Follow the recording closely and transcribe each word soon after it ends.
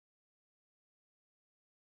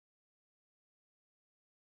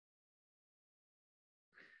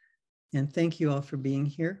and thank you all for being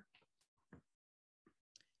here.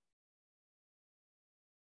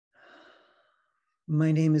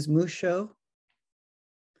 My name is Musho.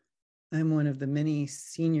 I'm one of the many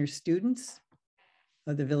senior students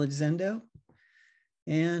of the Village Zendo,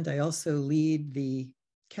 and I also lead the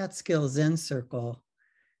Catskill Zen Circle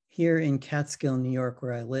here in Catskill, New York,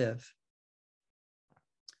 where I live.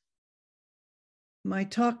 My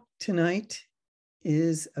talk tonight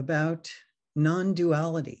is about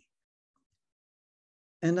non-duality.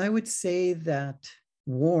 And I would say that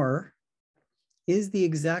war is the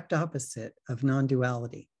exact opposite of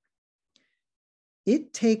non-duality.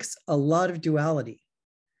 It takes a lot of duality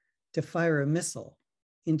to fire a missile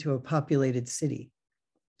into a populated city.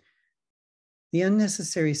 The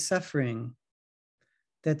unnecessary suffering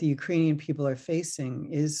that the Ukrainian people are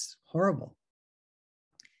facing is horrible.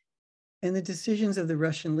 And the decisions of the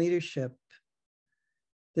Russian leadership,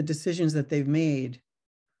 the decisions that they've made,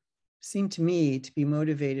 seem to me to be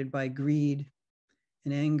motivated by greed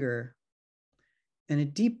and anger and a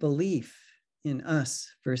deep belief in us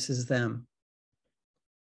versus them.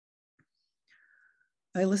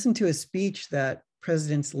 I listened to a speech that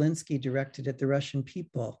President Zelensky directed at the Russian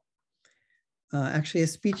people. Actually, a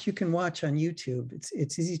speech you can watch on YouTube.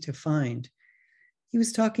 It's easy to find. He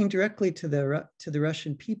was talking directly to the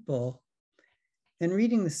Russian people, and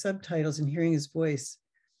reading the subtitles and hearing his voice,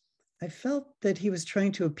 I felt that he was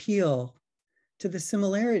trying to appeal to the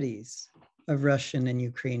similarities of Russian and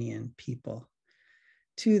Ukrainian people,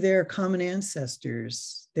 to their common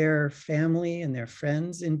ancestors, their family and their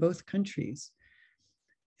friends in both countries,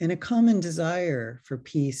 and a common desire for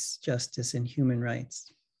peace, justice, and human rights.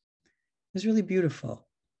 It was really beautiful.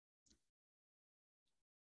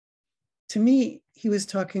 To me, he was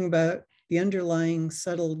talking about the underlying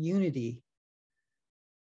subtle unity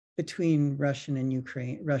between Russia and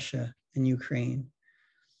Ukraine,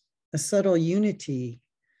 a subtle unity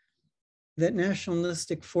that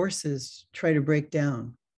nationalistic forces try to break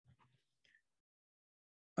down.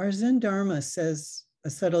 Our Zen Dharma says a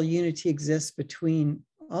subtle unity exists between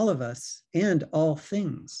all of us and all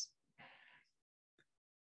things.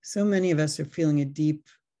 So many of us are feeling a deep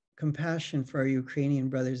compassion for our Ukrainian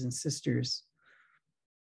brothers and sisters,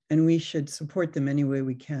 and we should support them any way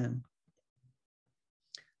we can.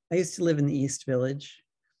 I used to live in the East Village,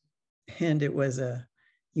 and it was a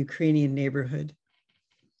Ukrainian neighborhood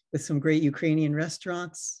with some great Ukrainian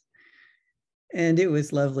restaurants, and it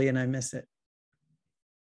was lovely, and I miss it.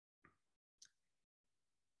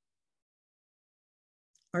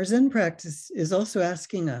 Our Zen practice is also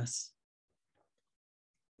asking us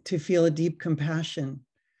to feel a deep compassion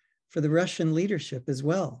for the Russian leadership as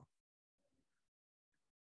well,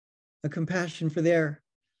 a compassion for their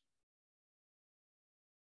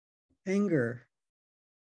anger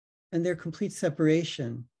and their complete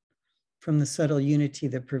separation from the subtle unity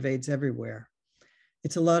that pervades everywhere.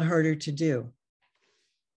 It's a lot harder to do,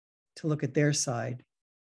 to look at their side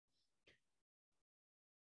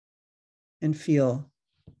and feel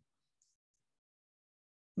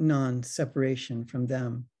non-separation from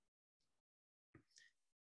them.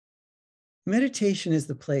 Meditation is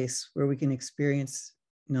the place where we can experience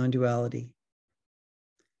non-duality.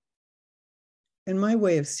 And my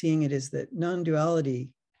way of seeing it is that non-duality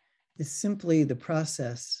is simply the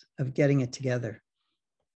process of getting it together.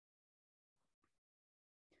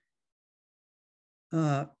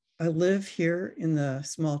 I live here in the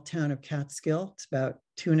small town of Catskill. It's about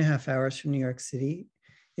 2.5 hours from New York City.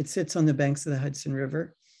 It sits on the banks of the Hudson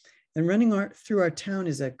River. And running through our town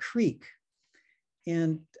is a creek.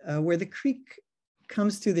 And where the creek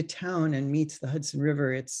comes through the town and meets the Hudson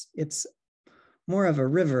River, it's more of a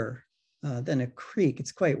river than a creek.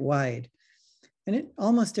 It's quite wide. And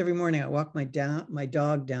almost every morning I walk my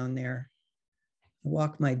dog down there. I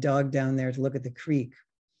walk my dog down there to look at the creek.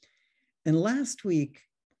 And last week,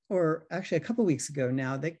 or actually a couple of weeks ago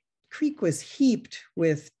now, the creek was heaped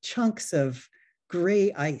with chunks of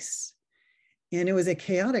gray ice. And it was a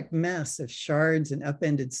chaotic mess of shards and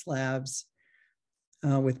upended slabs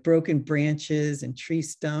with broken branches and tree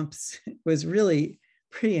stumps. It was really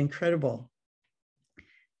pretty incredible.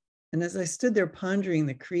 And as I stood there pondering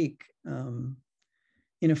the creek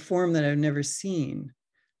in a form that I've never seen,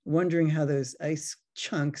 wondering how those ice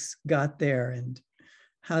chunks got there and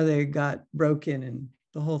how they got broken and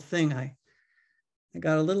the whole thing, I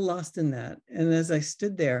got a little lost in that. And as I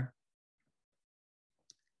stood there,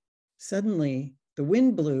 suddenly the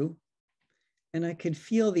wind blew and I could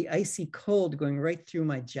feel the icy cold going right through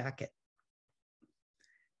my jacket.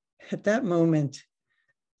 At that moment,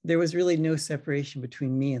 there was really no separation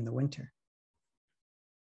between me and the winter.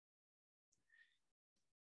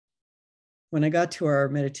 When I got to our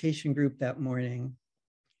meditation group that morning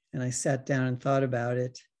and I sat down and thought about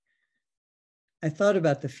it, I thought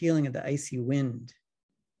about the feeling of the icy wind.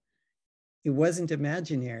 It wasn't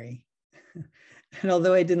imaginary. And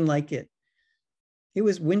although I didn't like it, it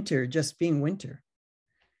was winter just being winter.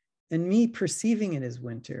 And me perceiving it as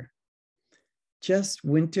winter, just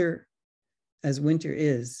winter as winter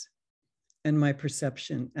is, and my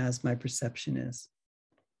perception as my perception is.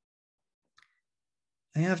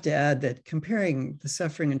 I have to add that comparing the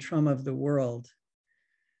suffering and trauma of the world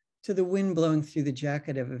to the wind blowing through the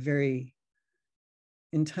jacket of a very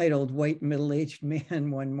entitled white middle-aged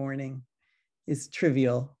man one morning is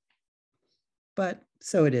trivial, but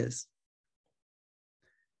so it is.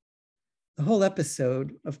 The whole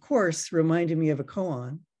episode, of course, reminded me of a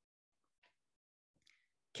koan,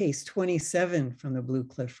 case 27 from the Blue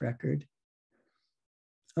Cliff record.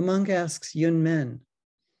 A monk asks Yun Men,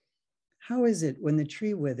 "How is it when the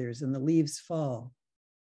tree withers and the leaves fall?"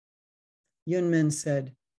 Yun Men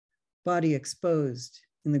said, "Body exposed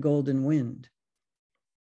in the golden wind."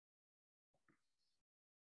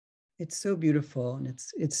 It's so beautiful, and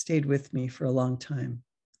it's stayed with me for a long time.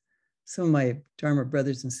 Some of my Dharma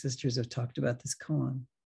brothers and sisters have talked about this koan.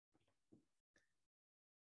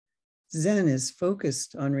 Zen is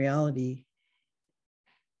focused on reality,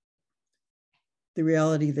 the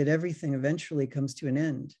reality that everything eventually comes to an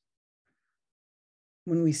end.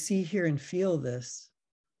 When we see, hear, and feel this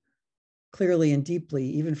clearly and deeply,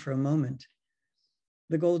 even for a moment,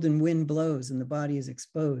 the golden wind blows and the body is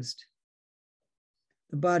exposed.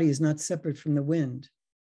 The body is not separate from the wind.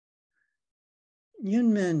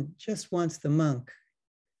 Yun Men just wants the monk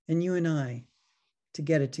and you and I to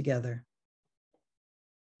get it together.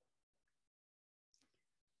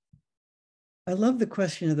 I love the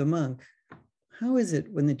question of the monk. How is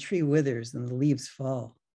it when the tree withers and the leaves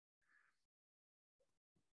fall?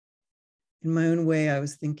 In my own way, I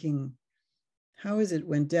was thinking, how is it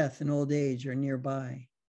when death and old age are nearby?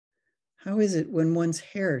 How is it when one's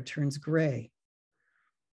hair turns gray?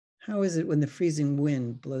 How is it when the freezing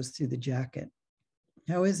wind blows through the jacket?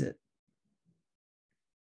 How is it?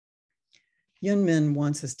 Yun Men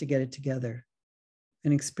wants us to get it together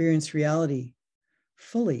and experience reality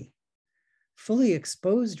fully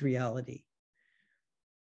exposed reality.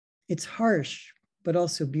 It's harsh, but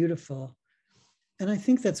also beautiful. And I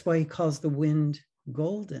think that's why he calls the wind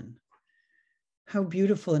golden. How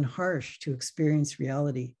beautiful and harsh to experience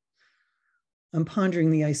reality. I'm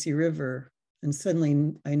pondering the icy river, and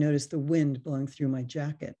suddenly I notice the wind blowing through my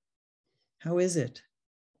jacket. How is it?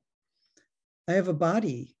 I have a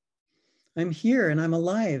body. I'm here and I'm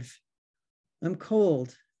alive. I'm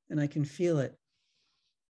cold and I can feel it.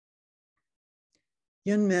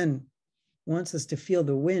 Yun Men wants us to feel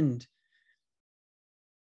the wind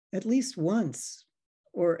at least once,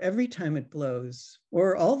 or every time it blows,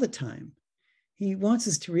 or all the time. He wants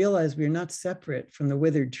us to realize we're not separate from the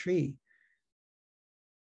withered tree.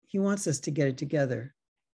 He wants us to get it together.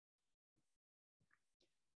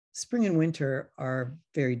 Spring and winter are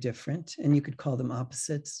very different, and you could call them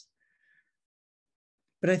opposites.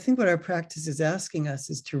 But I think what our practice is asking us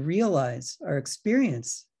is to realize our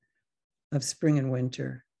experience of spring and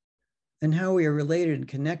winter and how we are related and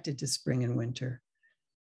connected to spring and winter,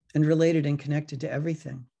 and related and connected to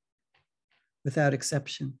everything without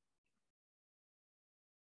exception.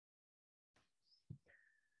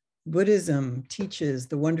 Buddhism teaches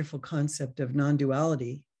the wonderful concept of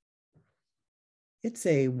non-duality. It's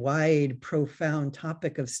a wide, profound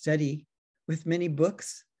topic of study with many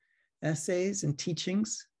books, essays, and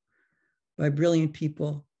teachings by brilliant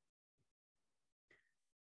people.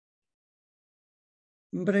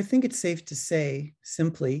 But I think it's safe to say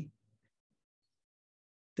simply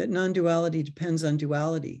that non-duality depends on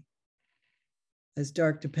duality, as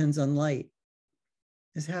dark depends on light,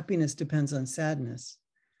 as happiness depends on sadness,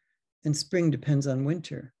 and spring depends on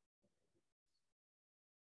winter.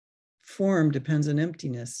 Form depends on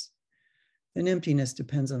emptiness, and emptiness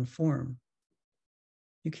depends on form.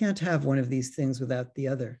 You can't have one of these things without the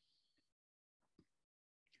other.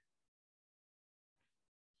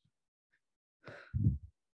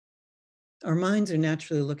 Our minds are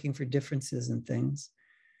naturally looking for differences in things.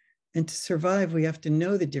 And to survive, we have to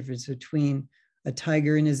know the difference between a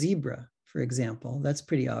tiger and a zebra, for example. That's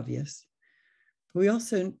pretty obvious. But we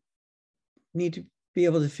also need to be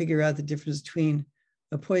able to figure out the difference between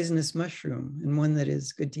a poisonous mushroom and one that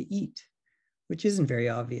is good to eat, which isn't very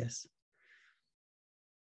obvious.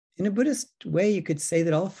 In a Buddhist way, you could say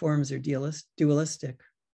that all forms are dualistic,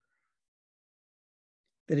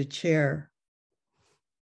 that a chair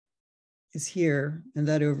is here and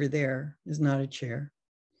that over there is not a chair.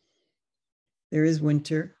 There is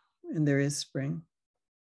winter and there is spring.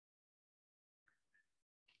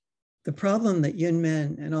 The problem that Yun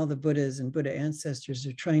Men and all the Buddhas and Buddha ancestors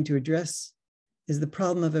are trying to address is the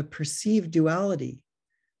problem of a perceived duality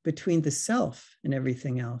between the self and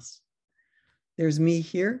everything else. There's me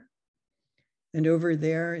here, and over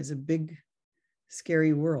there is a big,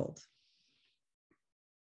 scary world.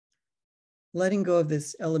 Letting go of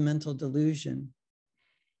this elemental delusion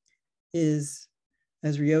is,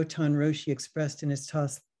 as Ryotan Roshi expressed in his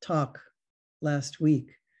talk last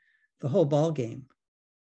week, the whole ball game.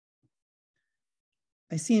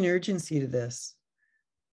 I see an urgency to this.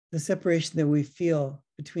 The separation that we feel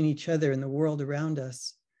between each other and the world around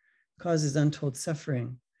us causes untold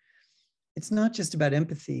suffering. It's not just about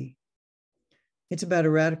empathy. It's about a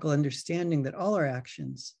radical understanding that all our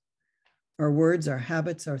actions, our words, our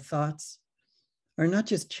habits, our thoughts are not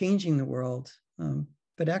just changing the world,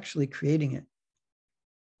 but actually creating it.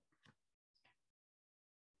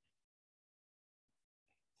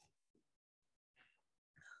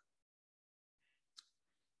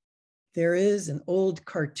 There is an old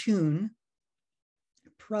cartoon,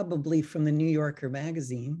 probably from the New Yorker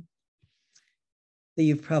magazine, that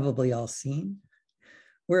you've probably all seen,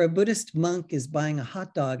 where a Buddhist monk is buying a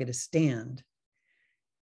hot dog at a stand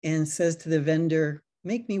and says to the vendor,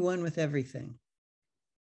 "Make me one with everything."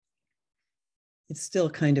 It's still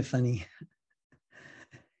kind of funny.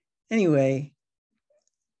 Anyway,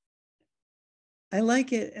 I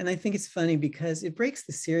like it, and I think it's funny because it breaks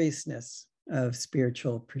the seriousness of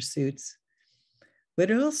spiritual pursuits,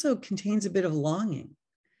 but it also contains a bit of longing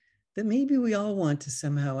that maybe we all want to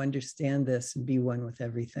somehow understand this and be one with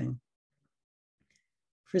everything.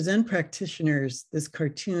 For Zen practitioners, this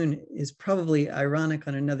cartoon is probably ironic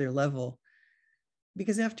on another level,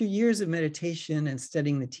 because after years of meditation and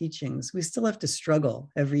studying the teachings, we still have to struggle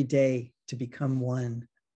every day to become one.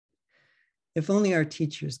 If only our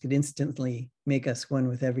teachers could instantly make us one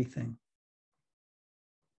with everything.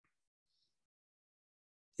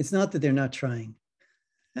 It's not that they're not trying.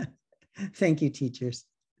 Thank you, teachers.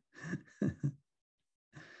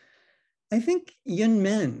 I think Yun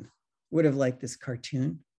Men would have liked this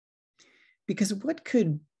cartoon, because what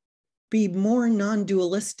could be more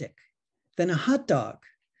non-dualistic than a hot dog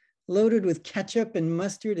loaded with ketchup and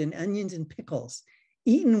mustard and onions and pickles,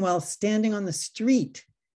 eaten while standing on the street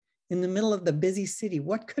in the middle of the busy city?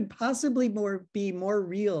 What could possibly be more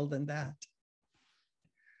real than that?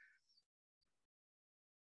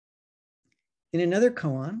 In another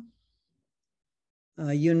koan,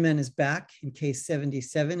 Yun Men is back in case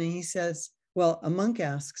 77, and he says, well, a monk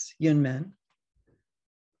asks Yun Men,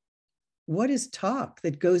 what is talk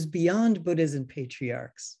that goes beyond Buddhas and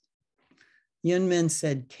patriarchs? Yun Men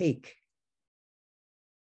said, cake.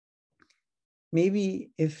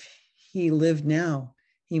 Maybe if he lived now,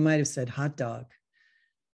 he might have said hot dog.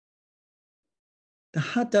 The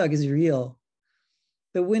hot dog is real.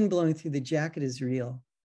 The wind blowing through the jacket is real.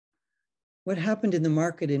 What happened in the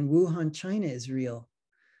market in Wuhan, China is real.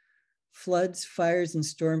 Floods, fires, and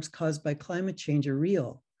storms caused by climate change are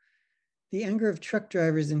real. The anger of truck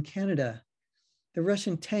drivers in Canada, the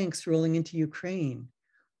Russian tanks rolling into Ukraine.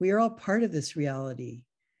 We are all part of this reality.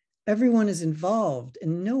 Everyone is involved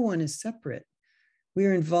and no one is separate. We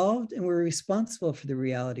are involved and we're responsible for the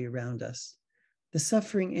reality around us, the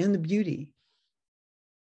suffering and the beauty.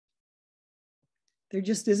 There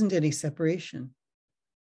just isn't any separation.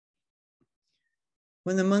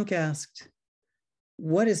 When the monk asked,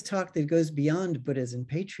 what is talk that goes beyond Buddhas and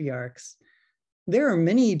patriarchs? There are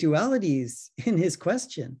many dualities in his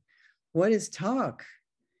question. What is talk?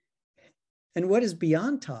 And what is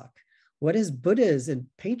beyond talk? What is Buddhas and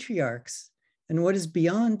patriarchs? And what is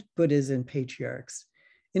beyond Buddhas and patriarchs?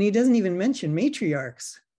 And he doesn't even mention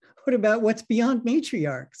matriarchs. What about what's beyond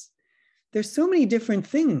matriarchs? There's so many different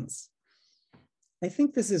things. I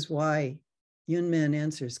think this is why Yun Men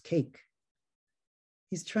answers cake.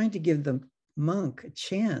 He's trying to give the monk a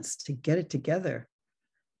chance to get it together.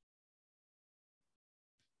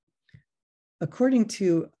 According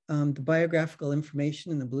to the biographical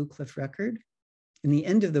information in the Blue Cliff Record, in the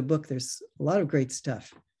end of the book, there's a lot of great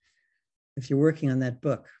stuff if you're working on that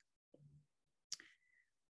book.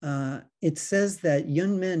 It says that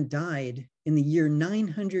Yun Men died in the year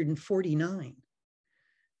 949.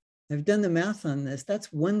 I've done the math on this.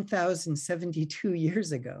 That's 1,072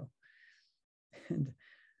 years ago. And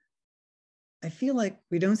I feel like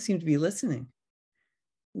we don't seem to be listening.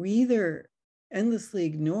 We either endlessly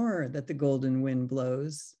ignore that the golden wind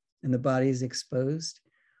blows and the body is exposed,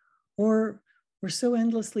 or we're so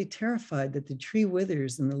endlessly terrified that the tree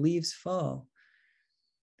withers and the leaves fall.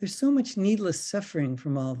 There's so much needless suffering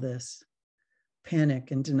from all this,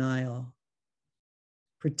 panic and denial.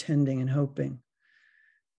 pretending and hoping.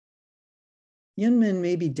 Yunmen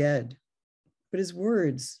may be dead, but his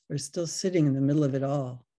words are still sitting in the middle of it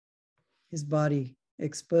all, his body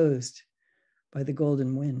exposed by the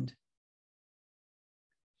golden wind.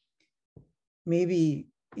 Maybe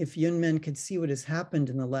if Yunmen could see what has happened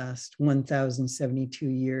in the last 1,072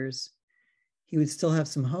 years, he would still have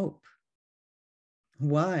some hope.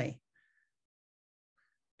 Why?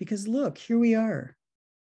 Because look, here we are,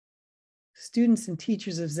 students and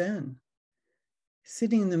teachers of Zen,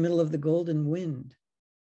 sitting in the middle of the golden wind,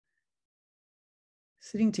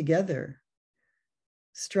 sitting together,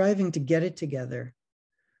 striving to get it together,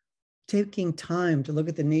 taking time to look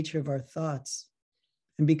at the nature of our thoughts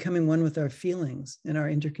and becoming one with our feelings and our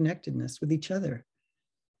interconnectedness with each other.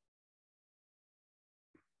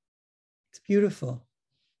 It's beautiful.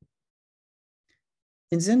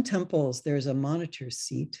 In Zen temples, there's a monitor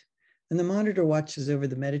seat, and the monitor watches over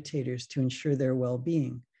the meditators to ensure their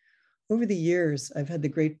well-being. Over the years, I've had the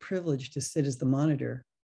great privilege to sit as the monitor.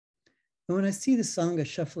 And when I see the Sangha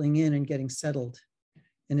shuffling in and getting settled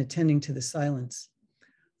and attending to the silence,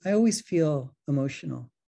 I always feel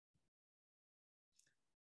emotional.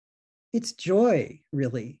 It's joy,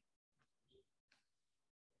 really,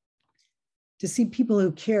 to see people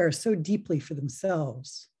who care so deeply for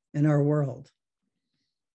themselves and our world.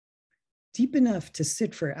 Deep enough to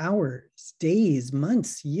sit for hours, days,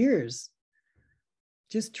 months, years,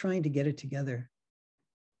 just trying to get it together.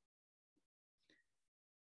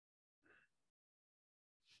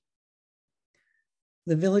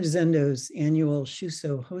 The Village Zendo's annual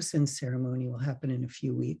Shuso Hosen ceremony will happen in a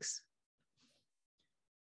few weeks.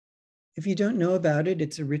 If you don't know about it,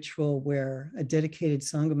 it's a ritual where a dedicated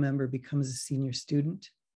Sangha member becomes a senior student.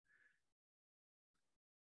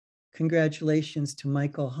 Congratulations to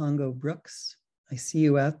Michael Hongo Brooks. I see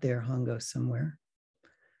you out there, Hongo, somewhere.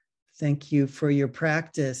 Thank you for your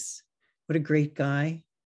practice. What a great guy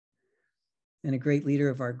and a great leader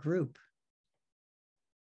of our group.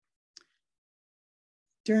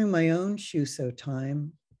 During my own Shuso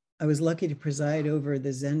time, I was lucky to preside over the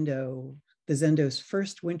Zendo's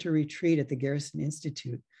first winter retreat at the Garrison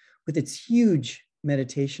Institute with its huge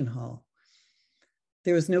meditation hall.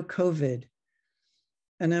 There was no COVID,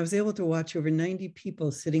 and I was able to watch over 90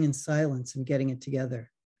 people sitting in silence and getting it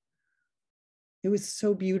together. It was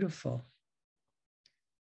so beautiful,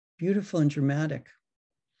 beautiful and dramatic.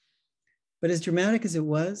 But as dramatic as it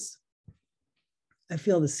was, I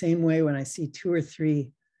feel the same way when I see 2 or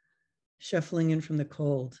 3 shuffling in from the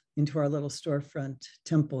cold into our little storefront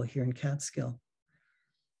temple here in Catskill.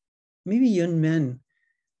 Maybe Yunmen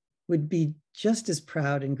would be just as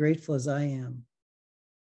proud and grateful as I am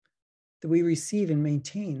that we receive and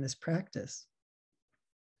maintain this practice.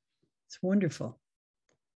 It's wonderful.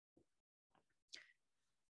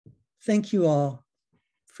 Thank you all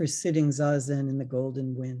for sitting zazen in the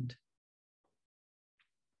golden wind.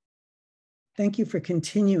 Thank you for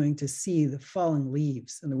continuing to see the falling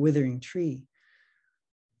leaves and the withering tree.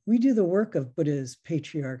 We do the work of Buddha's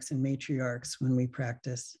patriarchs and matriarchs when we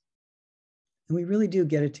practice, and we really do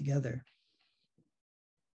get it together.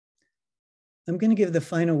 I'm going to give the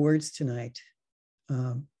final words tonight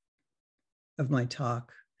of my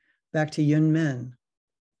talk back to Yunmen.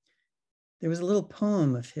 There was a little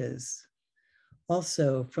poem of his,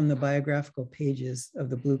 also from the biographical pages of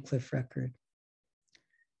the Blue Cliff Record.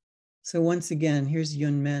 So once again, here's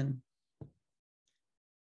Yunmen.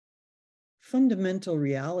 Fundamental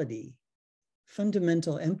reality,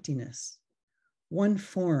 fundamental emptiness, one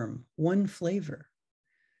form, one flavor.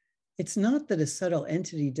 It's not that a subtle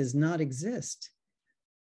entity does not exist.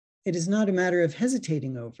 It is not a matter of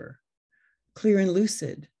hesitating over. Clear and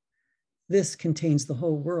lucid, this contains the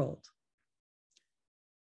whole world.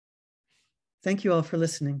 Thank you all for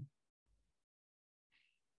listening.